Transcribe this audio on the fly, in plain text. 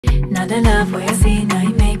Now the love where you see, now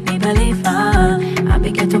you make me believe. I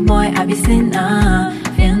be ghetto boy, I be sinner.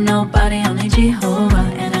 Feel nobody, only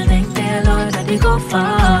Jehovah. And I thank the Lord that they go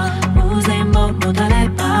far. Who's in boat, no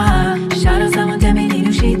talepa. Shadow someone tell me, need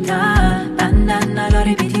shita. Bandana,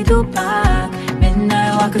 lori, biti, tupac.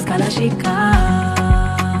 Midnight walkers, kalashika.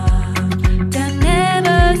 They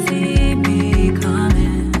never see me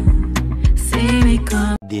coming. See me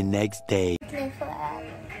coming. The next day.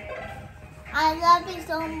 I love you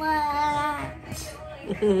so much.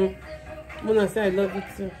 Mona say I love you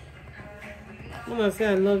too. Mona say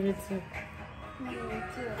I love you too. Me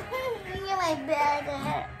too. You're my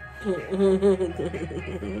brother.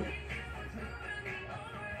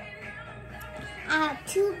 I have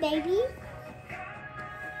 2 babies.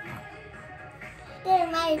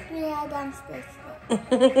 They're my three downstairs.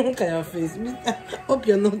 Look at your face. Hope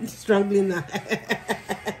you're not struggling now.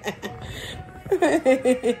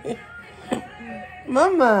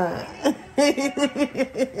 Mama.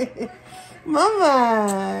 Mama.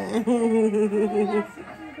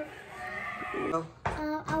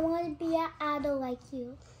 I want to be an adult like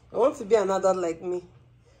you. I want to be an adult like me.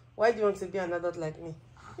 Why do you want to be an adult like me?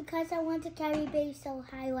 Because I want to carry baby so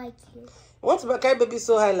high like you. I want to carry baby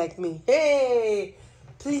so high like me. Hey,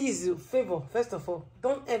 please, favor, first of all,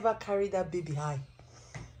 don't ever carry that baby high.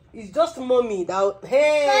 It's just mommy that,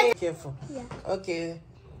 hey. Careful. Yeah. Okay.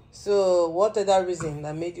 So, what other reason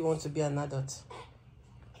that made you want to be an adult?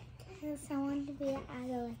 Because I want to be an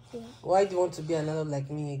adult like you. Why do you want to be an adult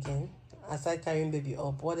like me again? Aside carrying baby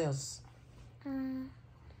up, what else? I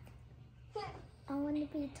want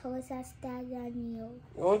to be tall as daddy and you.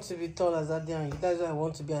 You want to be tall as daddy and you. That's why I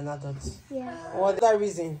want to be an adult. Yeah. What other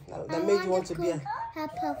reason that made you want to be an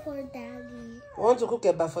adult? Helper for daddy. I want to cook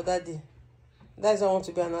a bath for daddy. That's why I want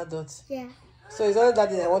to be an adult. Yeah. So it's only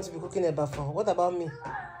daddy that I want to be cooking a bath for. What about me?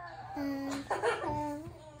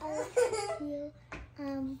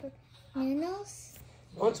 Noodles.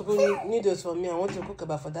 I want to cook noodles for me. I want to cook a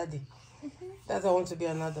bath for daddy. That's why I want to be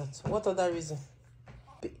an adult. What other reason?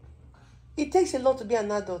 It takes a lot to be an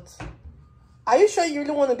adult. Are you sure you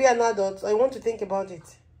really want to be an adult or you want to think about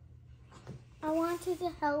it? I want you to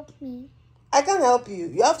help me. I can't help you.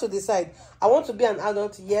 You have to decide. I want to be an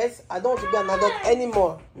adult. Yes. I don't want to be an adult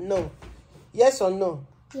anymore. No. Yes or no?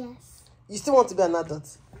 Yes. You still want to be an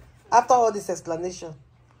adult? After all this explanation.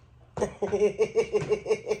 You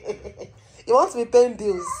want to be paying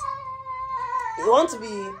bills. You want to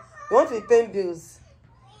be paying bills.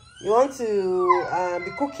 You want to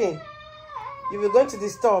be cooking. You'll be going to the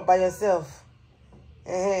store by yourself.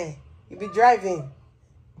 You'll be driving.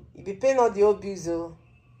 You'll be paying all the old bills. Oh.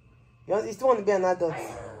 You still want to be an adult.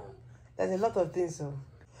 There's a lot of things. So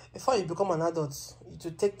before you become an adult, it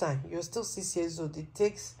will take time. You're still 6 years old. It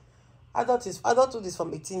takes adulthood is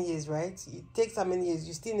from 18 years, right? It takes how many years?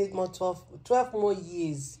 You still need more 12 more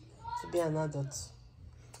years to be an adult.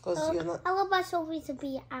 Because you're not. I want my Sophie to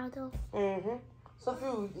be an adult. Sophie,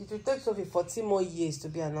 it will take Sophie 14 more years to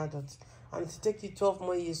be an adult. And it will take you 12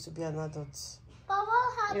 more years to be an adult.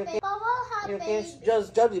 Okay?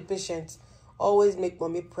 Just be patient. Always make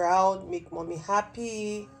mommy proud, make mommy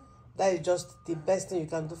happy. That is just the best thing you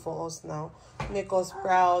can do for us now. Make us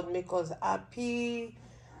proud, make us happy.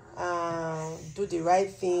 Do the right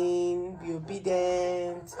thing, be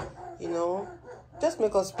obedient, just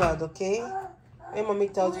make us proud, okay? When mommy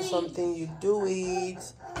tells you something, you do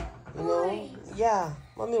it, yeah,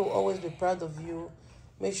 mommy will always be proud of you.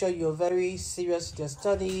 Make sure you're very serious with your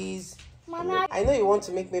studies. Mama, I know you want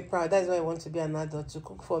to make me proud. That's why I want to be an adult, to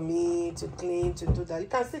cook for me, to clean, to do that. You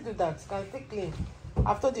can still do that. You can still clean.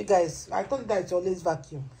 I told you that you always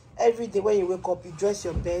vacuum. Every day when you wake up, you dress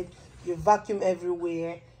your bed, you vacuum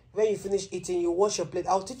everywhere. When you finish eating, you wash your plate.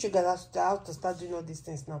 I'll teach you guys how to start doing all these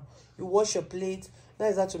things now. You wash your plate.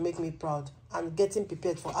 That is how to make me proud and getting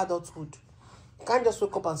prepared for adulthood. You can't just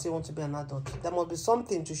wake up and say you want to be an adult. There must be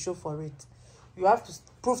something to show for it. You have to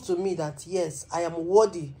prove to me that, yes, I am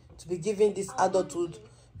worthy to be given this adulthood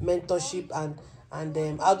mentorship and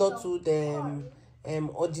adulthood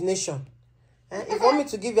ordination. If you want me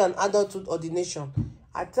to give you an adulthood ordination,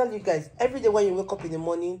 I tell you guys, every day when you wake up in the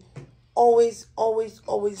morning, always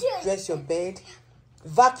dress your bed,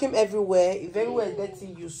 vacuum everywhere. If everywhere is dirty,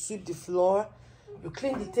 you sweep the floor, you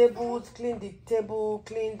clean the tables, clean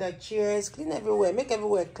the chairs, clean everywhere, make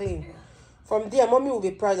everywhere clean. From there, mommy will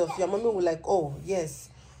be proud of you. Mommy will like, oh yes,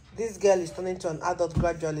 this girl is turning to an adult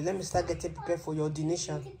gradually. Let me start getting prepared for your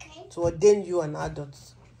ordination to ordain you an adult.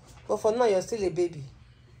 But for now, you're still a baby.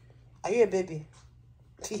 Are you a baby?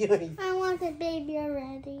 I want a baby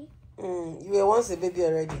already. You were once a baby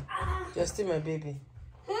already. You're still my baby.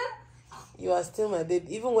 You are still my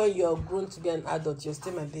baby. Even when you are grown to be an adult, you're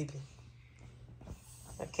still my baby.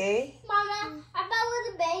 Okay? Mama, if I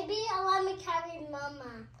was a baby, I want me to carry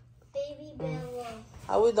Mama. Baby Bella.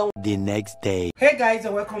 Are we done? The next day. Hey guys,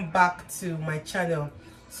 and welcome back to my channel.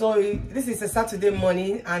 So this is a Saturday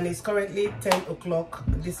morning and it's currently 10 o'clock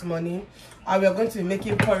this morning, and we are going to be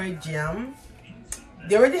making porridge jam.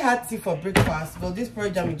 They already had tea for breakfast, but this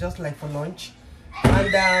porridge jam is just like for lunch.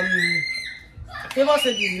 And Favor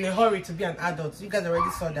said he's in a hurry to be an adult. You guys already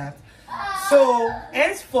saw that. So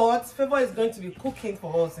henceforth, Favor is going to be cooking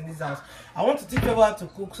for us in this house. I want to teach Favor how to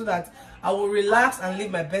cook so that I will relax and live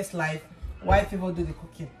my best life while Favor do the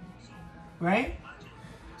cooking, right?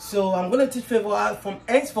 So I'm going to teach Favor how from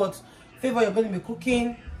henceforth. Favor, you're going to be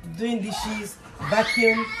cooking, doing dishes,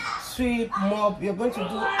 vacuum, sweep, mop. You're going to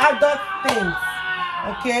do adult things,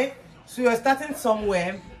 okay? So you're starting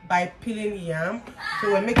somewhere by peeling yam.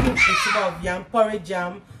 So we're making a tuber of yam, porridge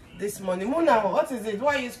jam this morning. Muna, what is it?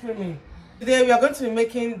 Why are you screaming? Today we are going to be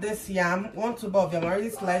making this yam, 1 tuber of yam. I already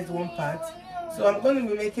sliced one part. So I'm going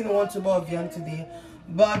to be making 1 tuber of yam today.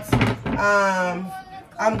 But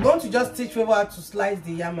I'm going to just teach Favor how to slice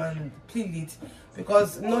the yam and peel it,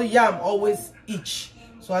 because no yam always itch.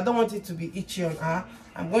 So I don't want it to be itchy on her.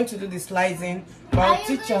 I'm going to do the slicing, but I'll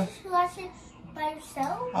teach her. By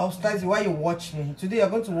yourself? I'll slice it while you watch me. Today you're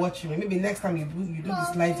going to watch me. Maybe next time you do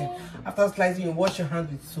the slicing. After slicing, you wash your hands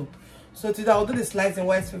with soap. So today I'll do the slicing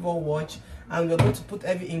while Favor watch, and we're going to put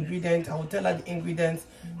every ingredient. I will tell her the ingredients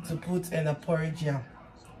to put in the porridge jam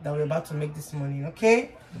that we're about to make this morning.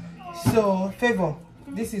 Okay? So Favor,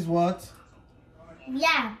 this is what?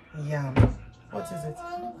 Yeah. Yam. What is it?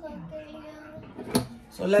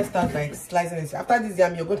 So let's start by slicing this. After this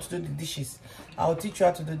yam, you're going to do the dishes. I'll teach you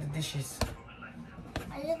how to do the dishes.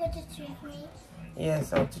 Are you going to treat me?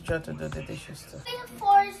 Yes, I'll teach you how to do the dishes too. I'm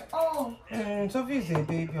 4 years old. Sophie is a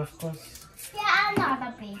baby, of course. Yeah, I'm not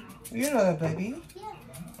a baby. You're not a baby? Yeah.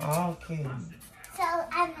 Oh, okay. So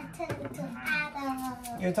I'm turning into an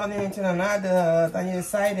adult. You're turning into an adult and you're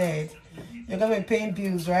excited. You're going to be paying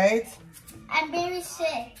bills, right? I'm baby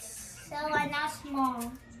 6, so I'm not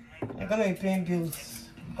small. You're going to be paying bills.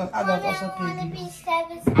 Because adults also I want pay to be bills.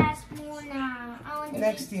 7 as Mona.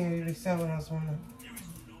 Next year, you'll be 7 as well.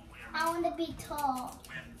 I want to be tall.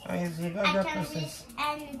 Oh, it's a I gradual can reach process.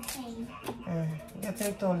 anything.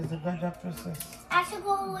 Getting tall is a gradual process. I should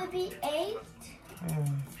go with be 8.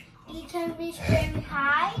 Mm. You can reach very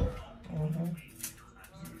high.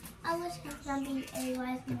 I was going to be 8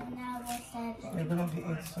 was when I was 7. You're going to be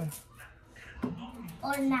 8 soon.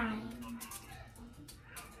 Or 9.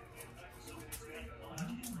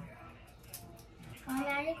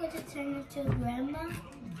 Are you going to turn into grandma?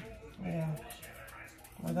 Yeah.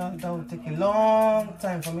 But that will take a long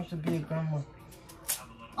time for me to be a grandma.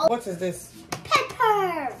 Oh. What is this?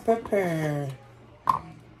 Pepper! Pepper.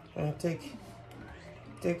 And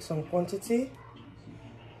take some quantity.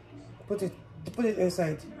 Put it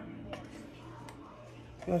inside.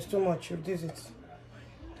 No, it's too much. Reduce it.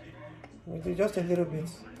 Reduce just a little bit.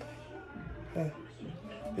 Yeah.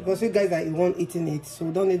 Because you guys are the one eating it, so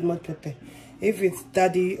we don't need much pepper. If it's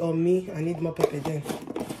daddy or me, I need more pepper then.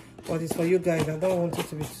 But it's for you guys. I don't want it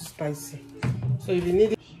to be too spicy. So if you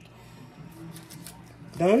need it,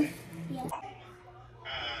 done? Yeah.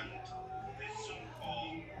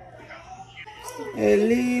 A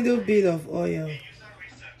little bit of oil.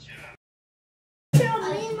 I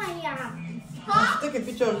need my yam. Take a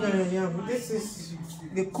picture of the yam. This is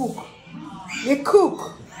the cook. The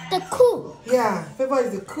cook. The cook. Yeah, Favor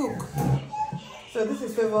is the cook. So this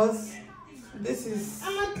is Favor's. This is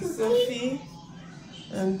I'm a cookie. Sophie.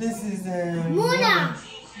 And this is Mona.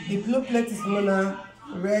 The blue plate is Mona.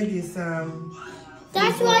 Red is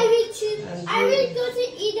That's why we choose. Are we going to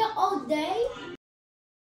eat it all day?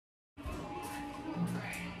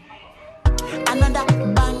 Another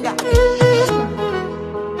banger.